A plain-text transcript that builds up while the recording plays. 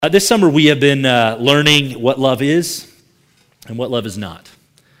This summer we have been learning what love is and what love is not.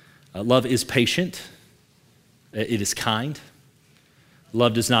 Love is patient. It is kind.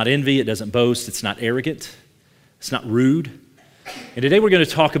 Love does not envy. It doesn't boast. It's not arrogant. It's not rude. And today we're going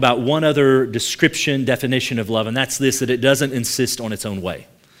to talk about one other definition of love, and that's this, that it doesn't insist on its own way.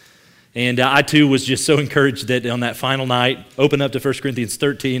 And I, too, was just so encouraged that on that final night, opened up to 1 Corinthians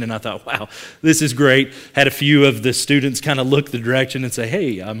 13, and I thought, wow, this is great. Had a few of the students kind of look the direction and say,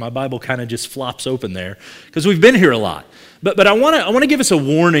 hey, my Bible kind of just flops open there, because we've been here a lot. But I want to give us a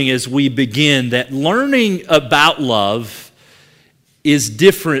warning as we begin that learning about love is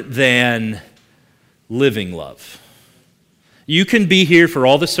different than living love. You can be here for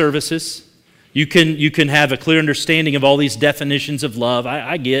all the services. You can have a clear understanding of all these definitions of love.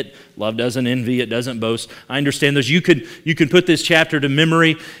 I get love doesn't envy, it doesn't boast. I understand those. You can put this chapter to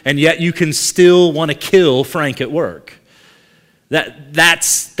memory, and yet you can still want to kill Frank at work.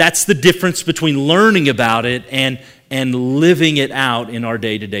 That's the difference between learning about it and living it out in our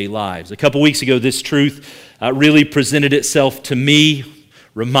day-to-day lives. A couple weeks ago, this truth really presented itself to me,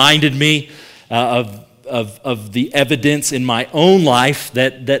 reminded me of the evidence in my own life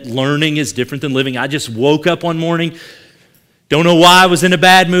that learning is different than living. I just woke up one morning, don't know why I was in a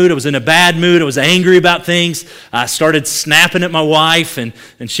bad mood. I was in a bad mood. I was angry about things. I started snapping at my wife, and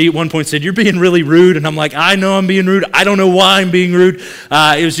she at one point said, "You're being really rude." And I'm like, I know I'm being rude. I don't know why I'm being rude.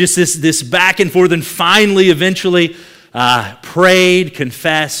 It was just this back and forth, and finally, eventually, prayed,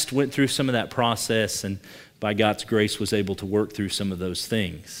 confessed, went through some of that process, and by God's grace was able to work through some of those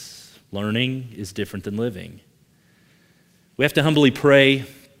things. Learning is different than living. We have to humbly pray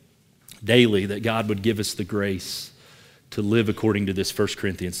daily that God would give us the grace to live according to this 1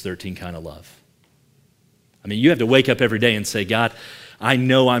 Corinthians 13 kind of love. I mean, you have to wake up every day and say, God, I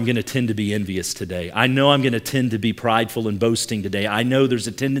know I'm going to tend to be envious today. I know I'm going to tend to be prideful and boasting today. I know there's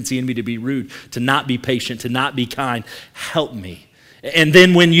a tendency in me to be rude, to not be patient, to not be kind. Help me. And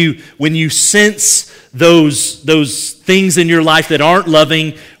then when you sense those things in your life that aren't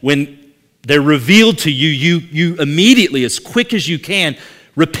loving, when they're revealed to you, you immediately, as quick as you can,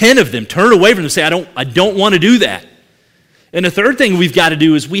 repent of them, turn away from them, say, I don't want to do that. And the third thing we've got to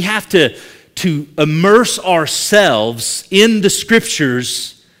do is we have to immerse ourselves in the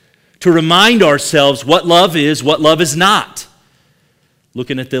Scriptures to remind ourselves what love is not.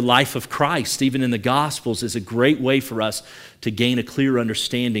 Looking at the life of Christ, even in the Gospels, is a great way for us to gain a clear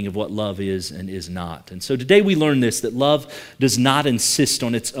understanding of what love is and is not. And so today we learn this, that love does not insist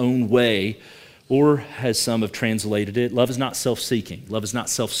on its own way, or as some have translated it, love is not self-seeking. Love is not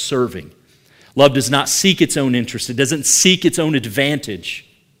self-serving. Love does not seek its own interest. It doesn't seek its own advantage.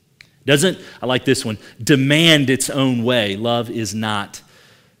 Doesn't, I like this one, demand its own way. Love is not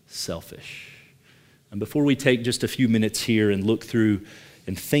selfish. And before we take just a few minutes here and look through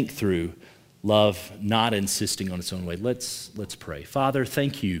and think through love not insisting on its own way, let's pray. Father,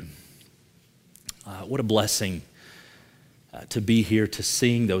 thank you. What a blessing to be here, to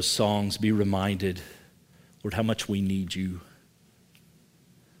sing those songs, be reminded, Lord, how much we need you.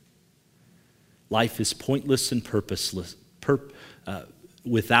 Life is pointless and purposeless,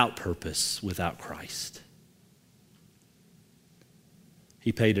 without purpose, without Christ.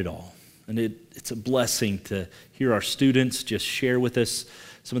 He paid it all. And it's a blessing to hear our students just share with us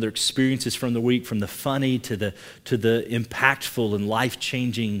some of their experiences from the week, from the funny to the impactful and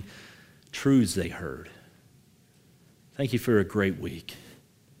life-changing truths they heard. Thank you for a great week.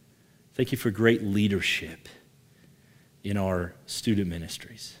 Thank you for great leadership in our student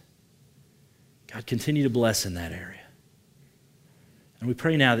ministries. God, continue to bless in that area. And we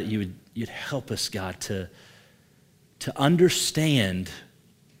pray now that you'd help us, God, to understand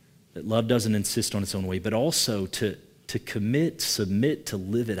that love doesn't insist on its own way, but also to commit, submit, to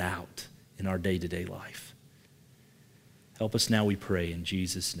live it out in our day-to-day life. Help us now, we pray, in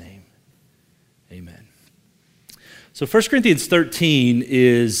Jesus' name. Amen. So 1 Corinthians 13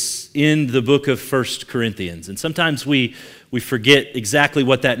 is in the book of 1 Corinthians, and sometimes we forget exactly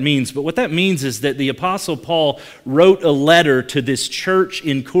what that means, but what that means is that the Apostle Paul wrote a letter to this church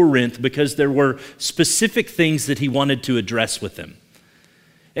in Corinth because there were specific things that he wanted to address with them.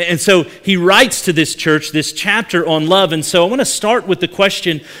 And so he writes to this church this chapter on love. And so I want to start with the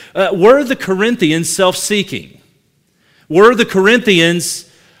question, were the Corinthians self-seeking? Were the Corinthians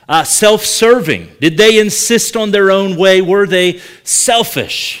self-serving? Did they insist on their own way? Were they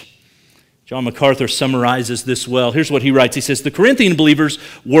selfish? John MacArthur summarizes this well. Here's what he writes. He says, the Corinthian believers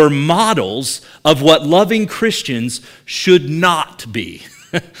were models of what loving Christians should not be.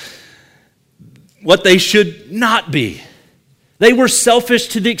 What they should not be. They were selfish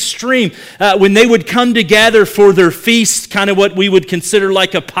to the extreme. When they would come together for their feast, kind of what we would consider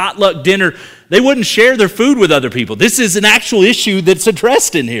like a potluck dinner, they wouldn't share their food with other people. This is an actual issue that's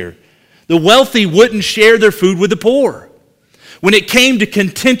addressed in here. The wealthy wouldn't share their food with the poor. When it came to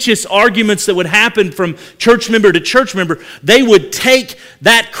contentious arguments that would happen from church member to church member, they would take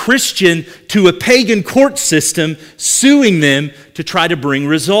that Christian to a pagan court system, suing them to try to bring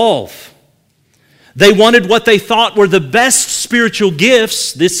resolve. They wanted what they thought were the best spiritual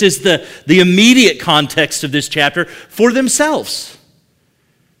gifts, this is the immediate context of this chapter, for themselves.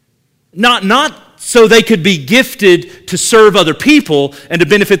 Not so they could be gifted to serve other people and to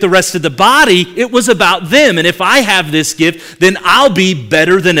benefit the rest of the body. It was about them. And if I have this gift, then I'll be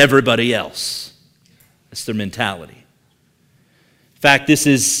better than everybody else. That's their mentality. In fact, this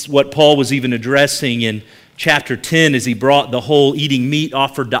is what Paul was even addressing in chapter 10 as he brought the whole eating meat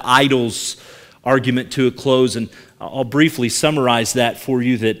offered to idols argument to a close. And I'll briefly summarize that for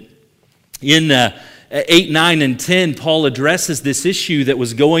you, that in 8, 9, and 10, Paul addresses this issue that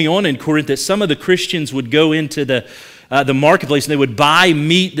was going on in Corinth, that some of the Christians would go into the marketplace and they would buy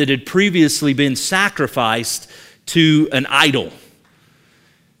meat that had previously been sacrificed to an idol.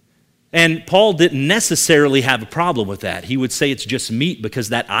 And Paul didn't necessarily have a problem with that. He would say it's just meat because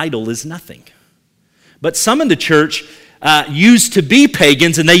that idol is nothing. But some in the church used to be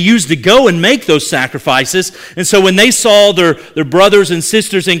pagans, and they used to go and make those sacrifices. And so when they saw their brothers and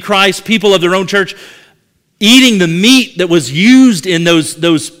sisters in Christ, people of their own church, eating the meat that was used in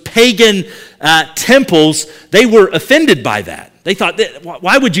those pagan temples, they were offended by that. They thought,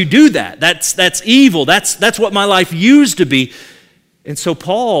 why would you do that? That's evil. That's what my life used to be. And so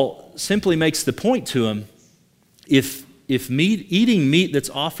Paul simply makes the point to him, if eating meat that's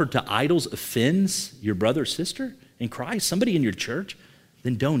offered to idols offends your brother or sister in Christ, somebody in your church,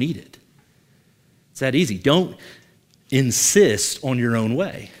 then don't eat it. It's that easy. Don't insist on your own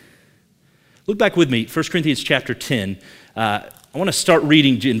way. Look back with me, 1 Corinthians chapter 10. I want to start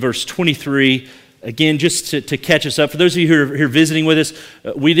reading in verse 23, again, just to catch us up. For those of you who are here visiting with us,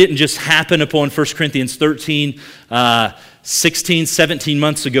 we didn't just happen upon 1 Corinthians 13. 16, 17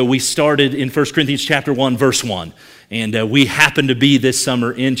 months ago, we started in 1 Corinthians chapter 1, verse 1. And we happen to be this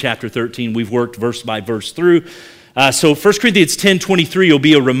summer in chapter 13. We've worked verse by verse through. So 1 Corinthians 10:23 will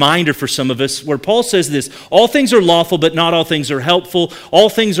be a reminder for some of us where Paul says this: all things are lawful, but not all things are helpful. All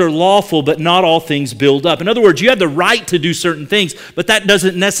things are lawful, but not all things build up. In other words, you have the right to do certain things, but that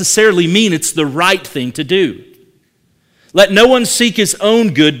doesn't necessarily mean it's the right thing to do. Let no one seek his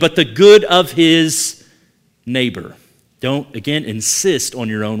own good, but the good of his neighbor. Don't, again, insist on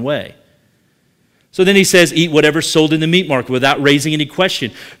your own way. So then he says, eat whatever's sold in the meat market without raising any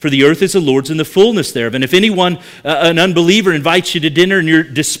question. For the earth is the Lord's and the fullness thereof. And if anyone, an unbeliever, invites you to dinner and you're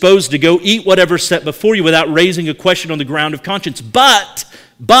disposed to go, eat whatever's set before you without raising a question on the ground of conscience. But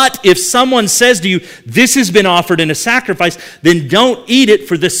if someone says to you, this has been offered in a sacrifice, then don't eat it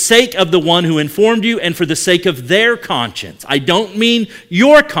for the sake of the one who informed you and for the sake of their conscience. I don't mean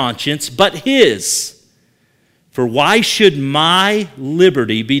your conscience, but his. For why should my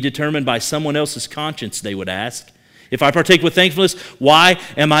liberty be determined by someone else's conscience, they would ask. If I partake with thankfulness, why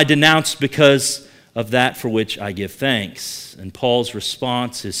am I denounced because of that for which I give thanks? And Paul's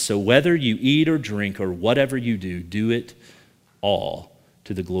response is, so whether you eat or drink or whatever you do it all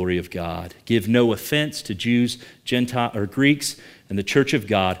to the glory of God. Give no offense to Jews, Gentiles, or Greeks, and the church of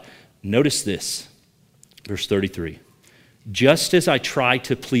God. Notice this, verse 33. Just as I try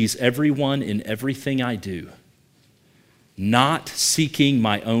to please everyone in everything I do, not seeking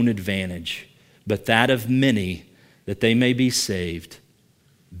my own advantage, but that of many, that they may be saved.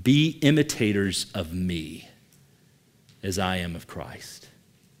 Be imitators of me, as I am of Christ.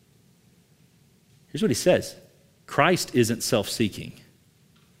 Here's what he says. Christ isn't self-seeking.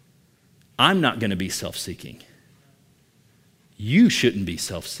 I'm not going to be self-seeking. You shouldn't be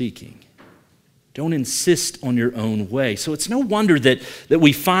self-seeking. Don't insist on your own way. So it's no wonder that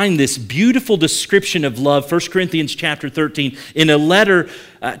we find this beautiful description of love, 1 Corinthians chapter 13, in a letter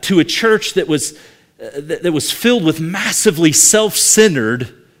to a church that was filled with massively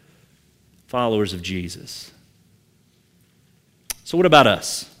self-centered followers of Jesus. So what about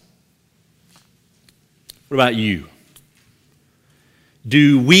us? What about you?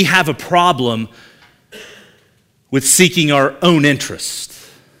 Do we have a problem with seeking our own interest?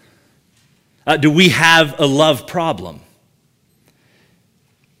 Do we have a love problem?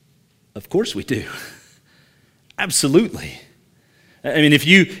 Of course we do. Absolutely. I mean, if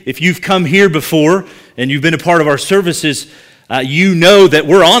you've come here before and you've been a part of our services, you know that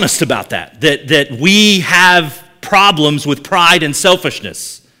we're honest about that we have problems with pride and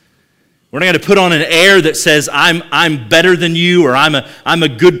selfishness. We're not going to put on an air that says, I'm better than you, or I'm a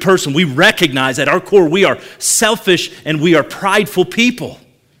good person. We recognize at our core we are selfish and we are prideful people.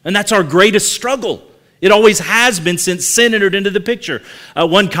 And that's our greatest struggle. It always has been since sin entered into the picture.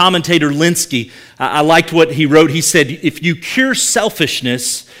 One commentator, Linsky, I liked what he wrote. He said, if you cure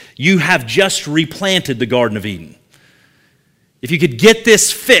selfishness, you have just replanted the Garden of Eden. If you could get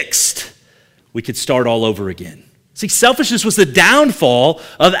this fixed, we could start all over again. See, selfishness was the downfall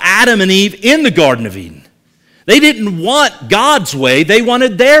of Adam and Eve in the Garden of Eden. They didn't want God's way, they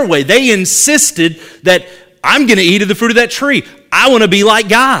wanted their way. They insisted that I'm going to eat of the fruit of that tree. I want to be like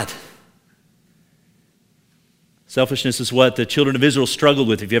God. Selfishness is what the children of Israel struggled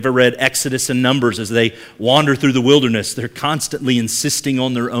with. If you ever read Exodus and Numbers as they wander through the wilderness, they're constantly insisting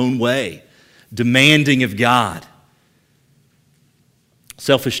on their own way, demanding of God.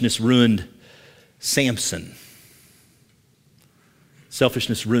 Selfishness ruined Samson.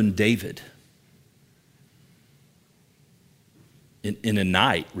 Selfishness ruined David. In a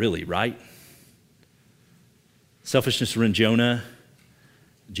night, really, right? Selfishness ruined Jonah,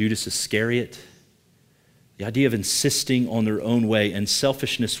 Judas Iscariot. The idea of insisting on their own way, and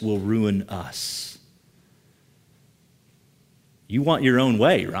selfishness will ruin us. You want your own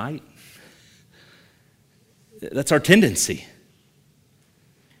way, right? That's our tendency.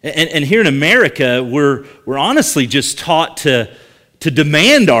 And here in America, we're honestly just taught to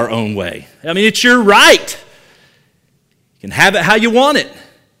demand our own way. I mean, it's your right. You can have it how you want it.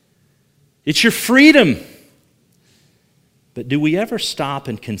 It's your freedom. But do we ever stop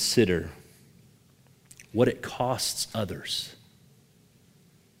and consider what it costs others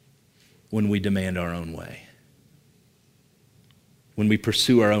when we demand our own way? When we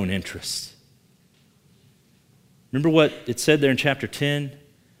pursue our own interests? Remember what it said there in chapter 10?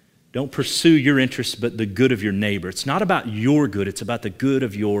 Don't pursue your interests, but the good of your neighbor. It's not about your good, it's about the good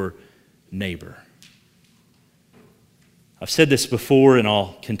of your neighbor. I've said this before, and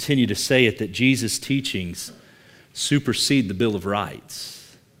I'll continue to say it, that Jesus' teachings supersede the Bill of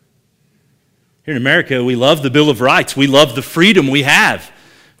Rights. Here in America, we love the Bill of Rights. We love the freedom we have.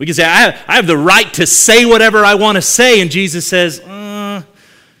 We can say, I have the right to say whatever I want to say, and Jesus says,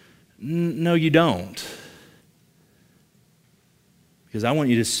 no, you don't. Because I want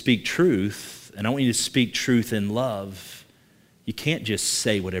you to speak truth, and I want you to speak truth in love. You can't just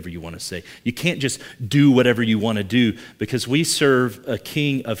say whatever you want to say. You can't just do whatever you want to do, because we serve a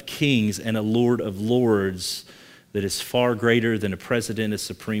King of Kings and a Lord of Lords that is far greater than a president, a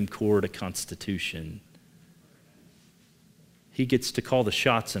Supreme Court, a constitution. He gets to call the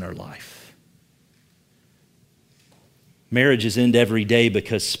shots in our life. Marriages end every day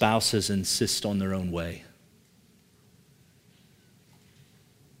because spouses insist on their own way.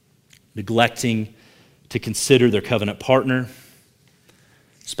 Neglecting to consider their covenant partner.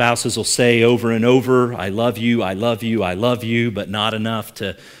 Spouses will say over and over, I love you, I love you, I love you, but not enough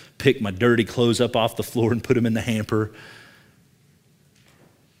to pick my dirty clothes up off the floor and put them in the hamper.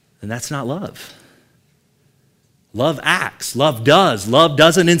 And that's not love. Love acts, love does. Love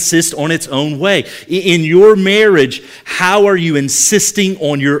doesn't insist on its own way. In your marriage, how are you insisting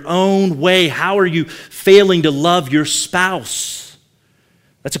on your own way? How are you failing to love your spouse?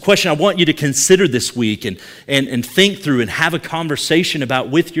 That's a question I want you to consider this week and think through and have a conversation about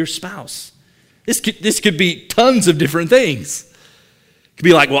with your spouse. This could be tons of different things. It could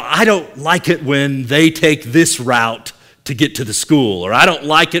be like, well, I don't like it when they take this route to get to the school, or I don't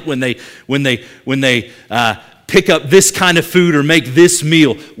like it when they pick up this kind of food or make this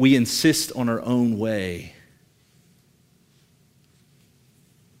meal. We insist on our own way.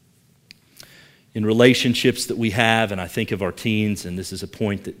 In relationships that we have, and I think of our teens, and this is a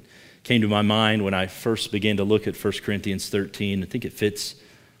point that came to my mind when I first began to look at 1 Corinthians 13. I think it fits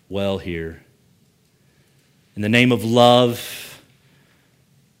well here. In the name of love,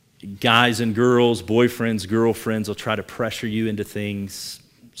 guys and girls, boyfriends, girlfriends will try to pressure you into things,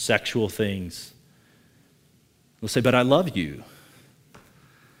 sexual things. They'll say, but I love you,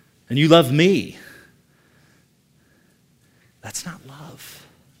 and you love me. That's not love.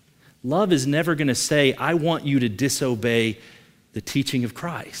 Love is never going to say, I want you to disobey the teaching of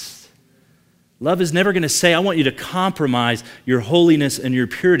Christ. Love is never going to say, I want you to compromise your holiness and your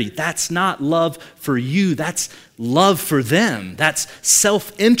purity. That's not love for you. That's love for them. That's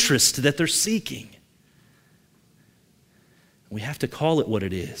self-interest that they're seeking. We have to call it what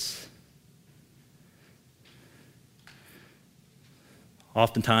it is.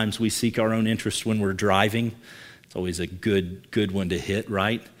 Oftentimes we seek our own interest when we're driving. It's always a good one to hit,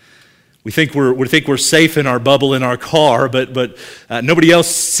 right? We think we're safe in our bubble in our car, but nobody else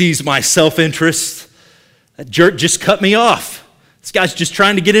sees my self-interest. That jerk just cut me off. This guy's just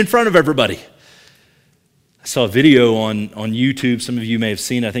trying to get in front of everybody. I saw a video on YouTube. Some of you may have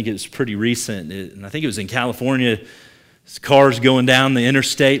seen it. I think it was pretty recent. And I think it was in California. This car's going down the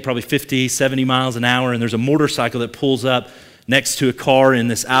interstate, probably 50, 70 miles an hour, and there's a motorcycle that pulls up next to a car in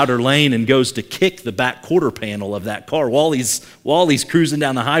this outer lane and goes to kick the back quarter panel of that car while he's cruising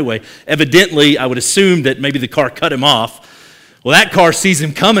down the highway. Evidently, I would assume that maybe the car cut him off. Well, that car sees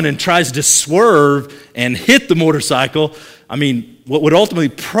him coming and tries to swerve and hit the motorcycle. I mean, what would ultimately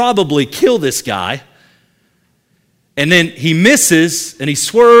probably kill this guy. And then he misses and he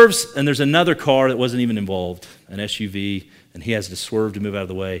swerves, and there's another car that wasn't even involved, an SUV, and he has to swerve to move out of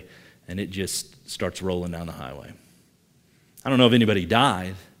the way, and it just starts rolling down the highway. I don't know if anybody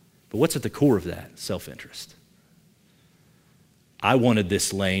died, but what's at the core of that? Self-interest. I wanted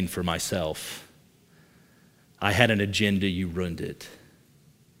this lane for myself. I had an agenda, you ruined it.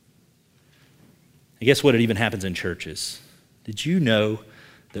 And guess what? It even happens in churches. Did you know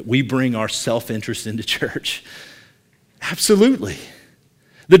that we bring our self-interest into church? Absolutely.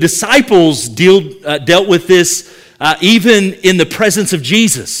 The disciples dealt with this even in the presence of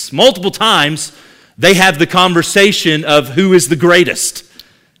Jesus. Multiple times, they have the conversation of who is the greatest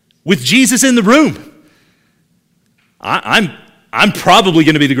with Jesus in the room. I'm probably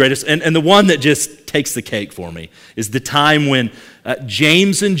going to be the greatest. And the one that just takes the cake for me is the time when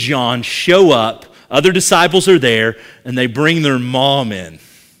James and John show up. Other disciples are there, and they bring their mom in,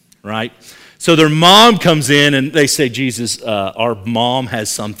 right? So their mom comes in, and they say, Jesus, our mom has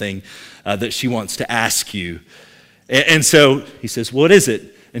something that she wants to ask you. And so he says, what is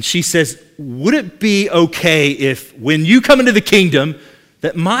it? And she says, would it be okay if when you come into the kingdom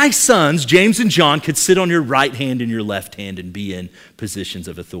that my sons, James and John, could sit on your right hand and your left hand and be in positions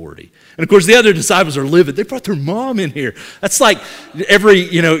of authority? And of course, the other disciples are livid. They brought their mom in here. That's like every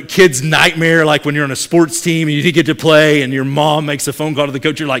kid's nightmare, like when you're on a sports team and you get to play and your mom makes a phone call to the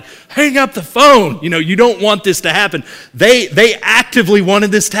coach. You're like, hang up the phone. You don't want this to happen. They actively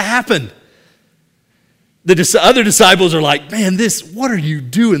wanted this to happen. The other disciples are like, man, what are you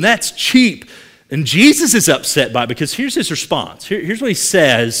doing? That's cheap. And Jesus is upset by it because here's his response. Here's what he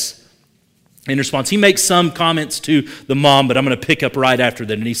says in response. He makes some comments to the mom, but I'm going to pick up right after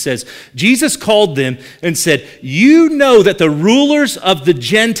that. And he says, Jesus called them and said, you know that the rulers of the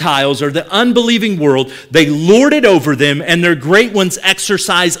Gentiles or the unbelieving world, they lord it over them, and their great ones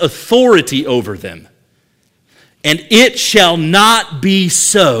exercise authority over them. And it shall not be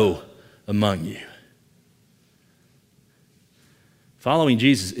so among you. Following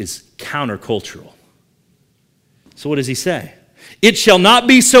Jesus is countercultural. So what does he say? It shall not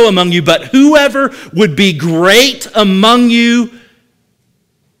be so among you, but whoever would be great among you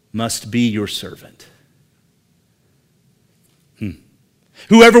must be your servant.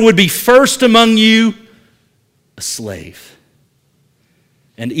 Whoever would be first among you, a slave.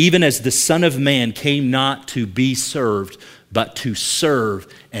 And even as the Son of Man came not to be served, but to serve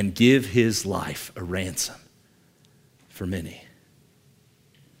and give his life a ransom for many.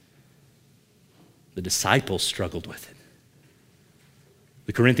 The disciples struggled with it.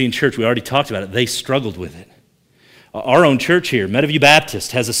 The Corinthian church, we already talked about it, they struggled with it. Our own church here, Meadowview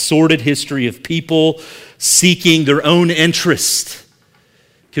Baptist, has a sordid history of people seeking their own interest.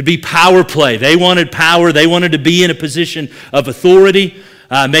 It could be power play. They wanted power. They wanted to be in a position of authority.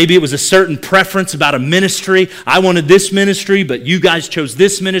 Maybe it was a certain preference about a ministry. I wanted this ministry, but you guys chose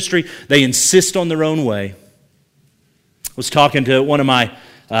this ministry. They insist on their own way. I was talking to one of my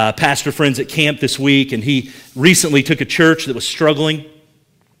pastor friends at camp this week, and he recently took a church that was struggling.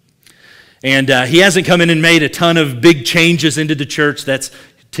 And he hasn't come in and made a ton of big changes into the church. That's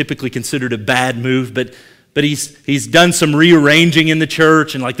typically considered a bad move, but he's done some rearranging in the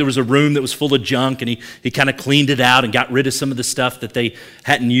church, and like there was a room that was full of junk, and he kind of cleaned it out and got rid of some of the stuff that they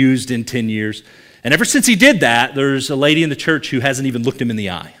hadn't used in 10 years. And ever since he did that, there's a lady in the church who hasn't even looked him in the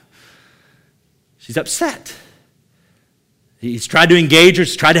eye. She's upset. He's tried to engage her,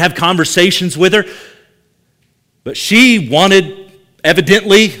 he's tried to have conversations with her, but she wanted,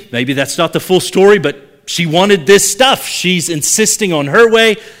 evidently, maybe that's not the full story, but she wanted this stuff. She's insisting on her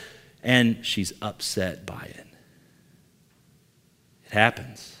way, and she's upset by it. It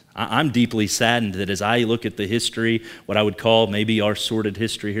happens. I'm deeply saddened that as I look at the history, what I would call maybe our sordid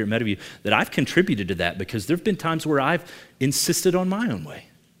history here at Meadowview, that I've contributed to that because there have been times where I've insisted on my own way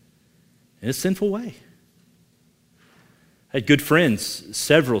in a sinful way. I had good friends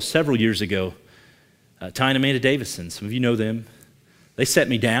several years ago, Ty and Amanda Davison. Some of you know them. They sat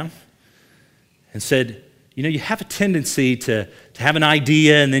me down and said, you have a tendency to have an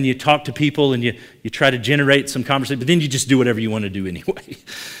idea, and then you talk to people and you try to generate some conversation, but then you just do whatever you want to do anyway.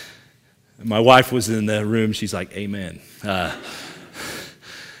 My wife was in the room. She's like, amen.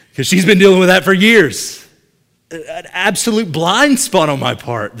 Because she's been dealing with that for years. An absolute blind spot on my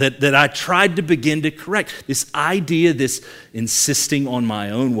part that I tried to begin to correct. This idea, this insisting on my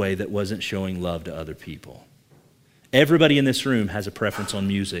own way that wasn't showing love to other people. Everybody in this room has a preference on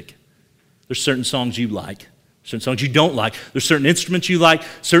music. There's certain songs you like, certain songs you don't like. There's certain instruments you like,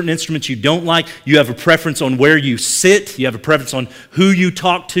 certain instruments you don't like. You have a preference on where you sit. You have a preference on who you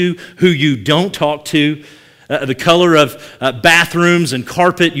talk to, who you don't talk to. The color of bathrooms and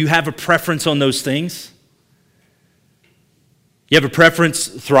carpet, you have a preference on those things. You have a preference,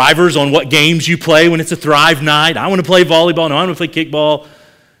 Thrivers, on what games you play when it's a Thrive night. I want to play volleyball. No, I want to play kickball.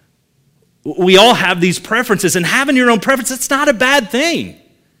 We all have these preferences, and having your own preference, it's not a bad thing.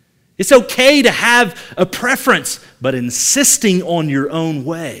 It's okay to have a preference, but insisting on your own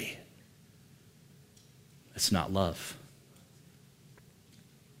way, it's not love.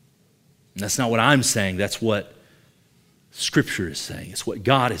 And that's not what I'm saying. That's what Scripture is saying. It's what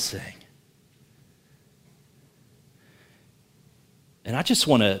God is saying. And I just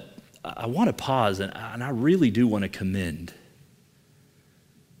want to pause, and I really do want to commend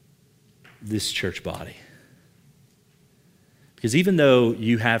this church body. Because even though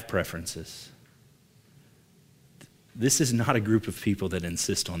you have preferences, this is not a group of people that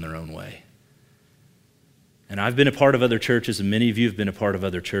insist on their own way. And I've been a part of other churches, and many of you have been a part of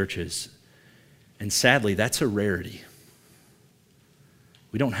other churches. And sadly, that's a rarity.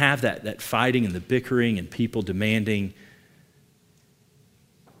 We don't have that fighting and the bickering and people demanding.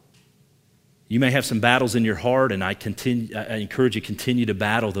 You may have some battles in your heart, and I encourage you to continue to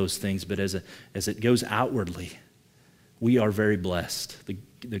battle those things, but as it goes outwardly, we are very blessed.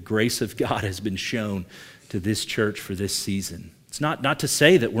 The grace of God has been shown to this church for this season. It's not to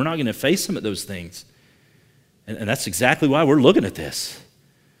say that we're not going to face some of those things. And that's exactly why we're looking at this.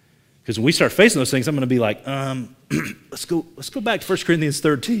 Because when we start facing those things, I'm going to be like, let's go back to 1 Corinthians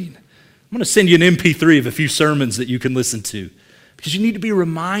 13. I'm going to send you an MP3 of a few sermons that you can listen to. Because you need to be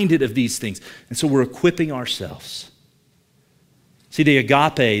reminded of these things. And so we're equipping ourselves. See, the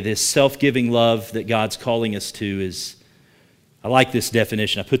agape, this self-giving love that God's calling us to is, I like this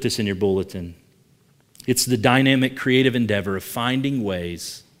definition. I put this in your bulletin. It's the dynamic, creative endeavor of finding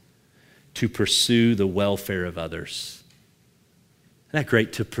ways to pursue the welfare of others. Isn't that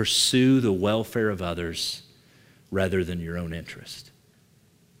great? To pursue the welfare of others rather than your own interest.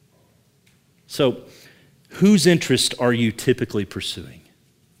 So, whose interest are you typically pursuing?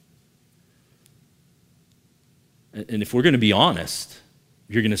 And if we're going to be honest,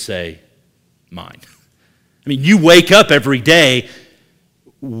 you're going to say, mine. I mean, you wake up every day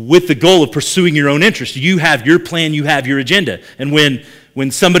with the goal of pursuing your own interest. You have your plan, you have your agenda. And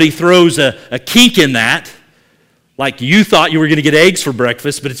when somebody throws a kink in that, like you thought you were going to get eggs for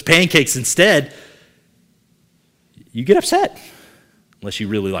breakfast, but it's pancakes instead, you get upset. Unless you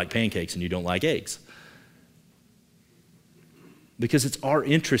really like pancakes and you don't like eggs. Because it's our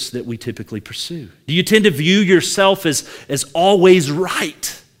interests that we typically pursue. Do you tend to view yourself as always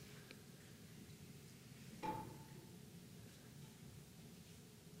right?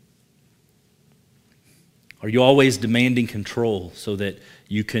 Are you always demanding control so that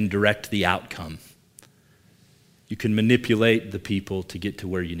you can direct the outcome? You can manipulate the people to get to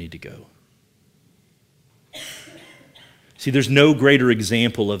where you need to go. See, there's no greater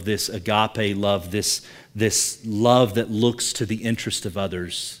example of this agape love, this love that looks to the interest of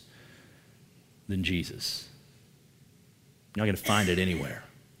others than Jesus. You're not going to find it anywhere.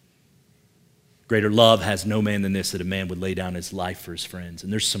 Greater love has no man than this, that a man would lay down his life for his friends.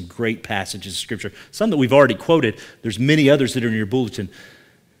 And there's some great passages of Scripture, some that we've already quoted. There's many others that are in your bulletin. And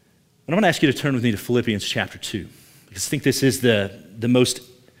I'm going to ask you to turn with me to Philippians chapter 2, because I think this is the most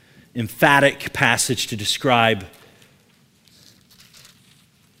emphatic passage to describe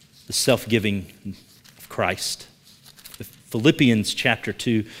the self-giving of Christ. Philippians chapter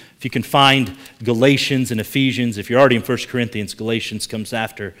 2. If you can find Galatians and Ephesians, if you're already in 1 Corinthians, Galatians comes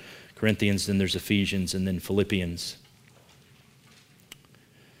after Corinthians, then there's Ephesians, and then Philippians.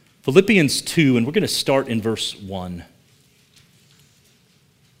 Philippians 2, and we're going to start in verse 1.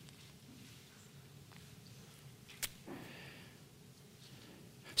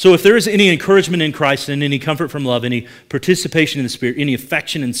 So if there is any encouragement in Christ and any comfort from love, any participation in the Spirit, any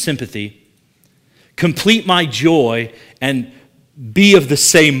affection and sympathy, complete my joy and be of the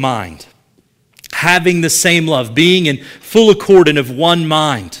same mind, having the same love, being in full accord and of one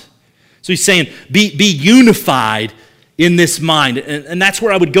mind. So he's saying, be unified in this mind. And that's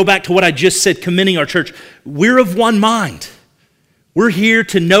where I would go back to what I just said, commending our church. We're of one mind. We're here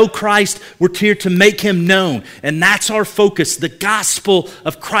to know Christ. We're here to make him known. And that's our focus. The gospel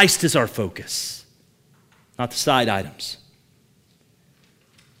of Christ is our focus, not the side items.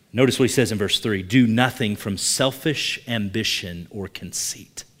 Notice what he says in verse 3. Do nothing from selfish ambition or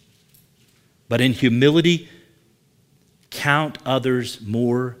conceit, but in humility count others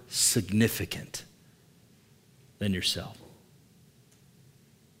more significant than yourself.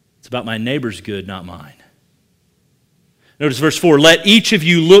 It's about my neighbor's good, not mine. Notice verse 4. Let each of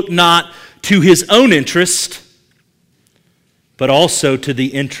you look not to his own interest, but also to the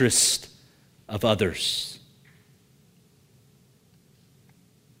interest of others.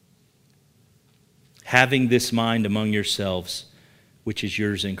 Having this mind among yourselves, which is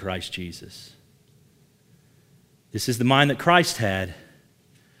yours in Christ Jesus. This is the mind that Christ had,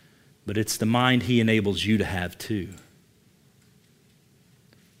 but it's the mind he enables you to have too.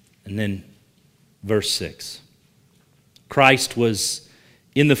 And then verse 6. Christ was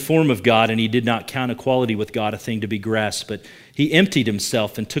in the form of God, and he did not count equality with God a thing to be grasped, but he emptied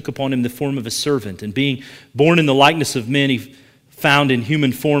himself and took upon him the form of a servant. And being born in the likeness of men, he found in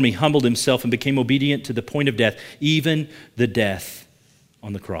human form, he humbled himself and became obedient to the point of death, even the death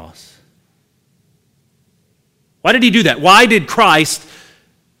on the cross. Why did he do that? Why did Christ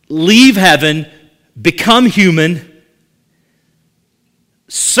leave heaven, become human,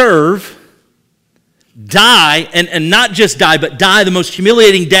 serve, die, and not just die, but die the most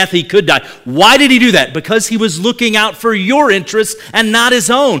humiliating death he could die? Why did he do that? Because he was looking out for your interests and not his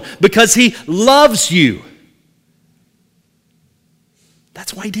own. Because he loves you.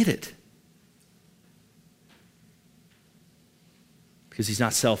 That's why he did it. Because he's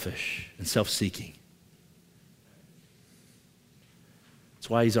not selfish and self-seeking. That's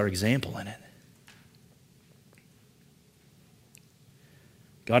why he's our example in it.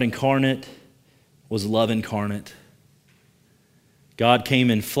 God incarnate was love incarnate. God came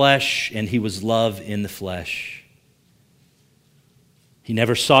in flesh, and he was love in the flesh. He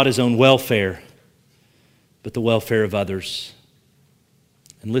never sought his own welfare, but the welfare of others.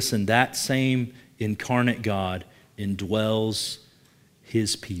 And listen, that same incarnate God indwells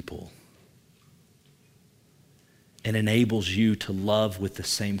his people and enables you to love with the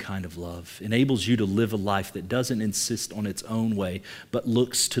same kind of love, enables you to live a life that doesn't insist on its own way, but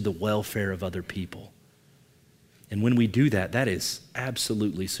looks to the welfare of other people. And when we do that, that is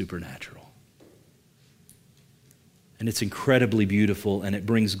absolutely supernatural. And it's incredibly beautiful, and it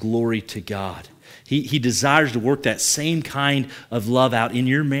brings glory to God. He desires to work that same kind of love out in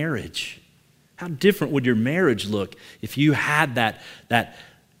your marriage. How different would your marriage look if you had that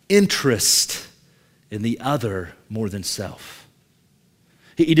interest in the other more than self?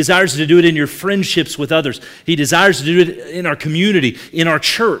 He desires to do it in your friendships with others. He desires to do it in our community, in our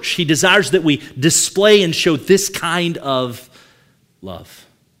church. He desires that we display and show this kind of love.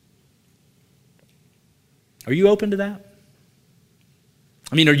 Are you open to that?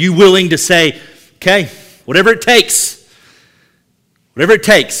 I mean, are you willing to say, okay, whatever it takes,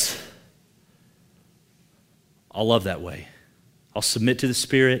 I'll love that way. I'll submit to the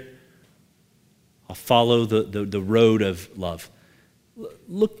Spirit. I'll follow the road of love.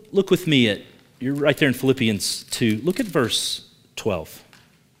 Look with me at, you're right there in Philippians 2. Look at verse 12.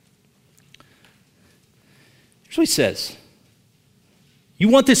 Here's what he says. You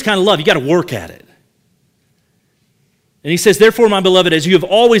want this kind of love, you got to work at it. And he says, therefore, my beloved, as you have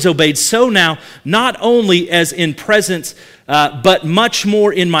always obeyed, so now, not only as in presence, but much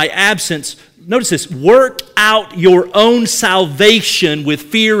more in my absence, notice this, work out your own salvation with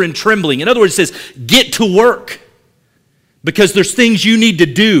fear and trembling. In other words, it says, get to work, because there's things you need to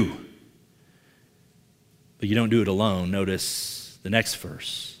do. But you don't do it alone. Notice the next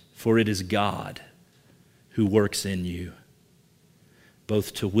verse. For it is God who works in you,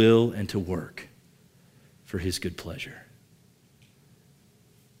 both to will and to work for his good pleasure.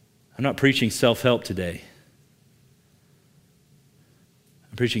 I'm not preaching self-help today.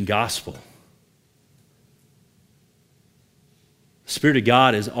 I'm preaching gospel. The Spirit of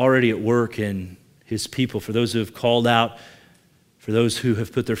God is already at work in his people. For those who have called out, for those who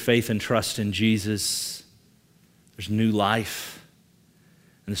have put their faith and trust in Jesus, there's new life.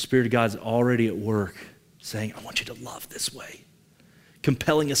 And the Spirit of God is already at work saying, I want you to love this way.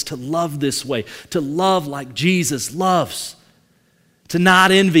 Compelling us to love this way, to love like Jesus loves, to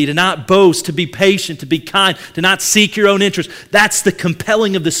not envy, to not boast, to be patient, to be kind, to not seek your own interest. That's the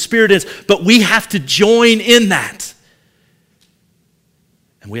compelling of the Spirit. But we have to join in that.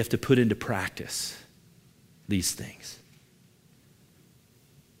 And we have to put into practice these things.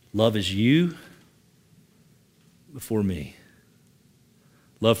 Love is you before me.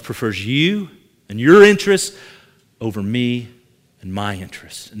 Love prefers you and your interests over me and my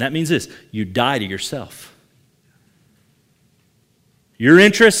interests. And that means this, you die to yourself. Your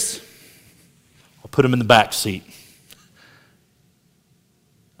interests, I'll put them in the back seat.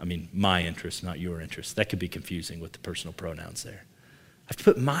 I mean, my interest, not your interest. That could be confusing with the personal pronouns there. I have to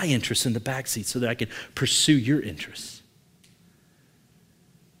put my interests in the backseat so that I can pursue your interests.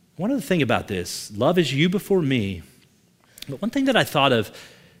 One other thing about this, love is you before me. But one thing that I thought of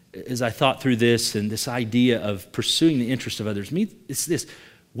as I thought through this and this idea of pursuing the interest of others, it's this.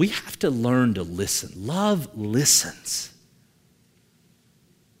 We have to learn to listen. Love listens.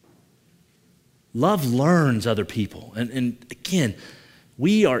 Love learns other people. And again,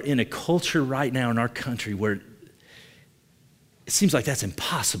 we are in a culture right now in our country where it seems like that's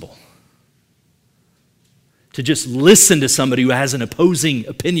impossible. To just listen to somebody who has an opposing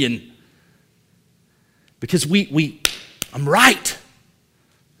opinion. Because I'm right.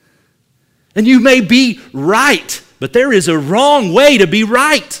 And you may be right, but there is a wrong way to be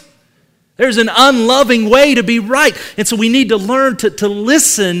right. There's an unloving way to be right. And so we need to learn to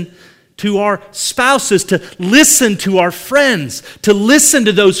listen to our spouses, to listen to our friends, to listen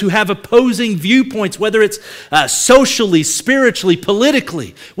to those who have opposing viewpoints, whether it's socially, spiritually,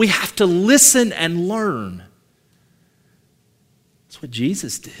 politically. We have to listen and learn. That's what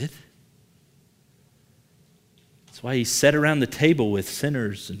Jesus did. That's why he sat around the table with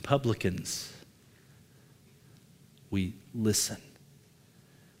sinners and publicans. We listen.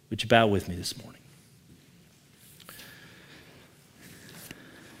 Would you bow with me this morning?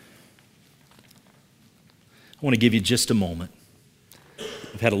 I want to give you just a moment.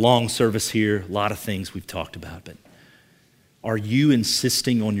 We've had a long service here, a lot of things we've talked about, but are you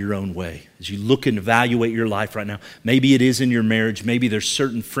insisting on your own way? As you look and evaluate your life right now, maybe it is in your marriage, maybe there's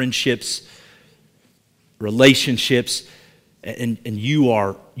certain friendships, relationships, and you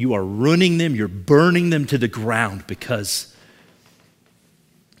are ruining them, you're burning them to the ground because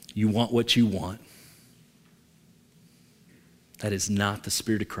you want what you want. That is not the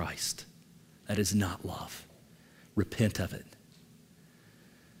Spirit of Christ. That is not love. Repent of it.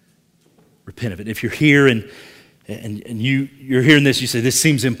 Repent of it. If you're here and you're hearing this, you say, this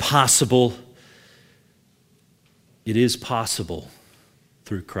seems impossible. It is possible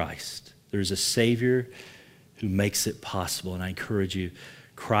through Christ. There's a Savior who makes it possible, and I encourage you,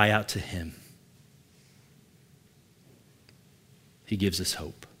 cry out to Him. He gives us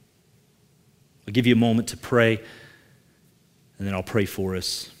hope. I'll give you a moment to pray, and then I'll pray for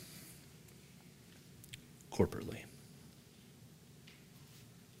us corporately.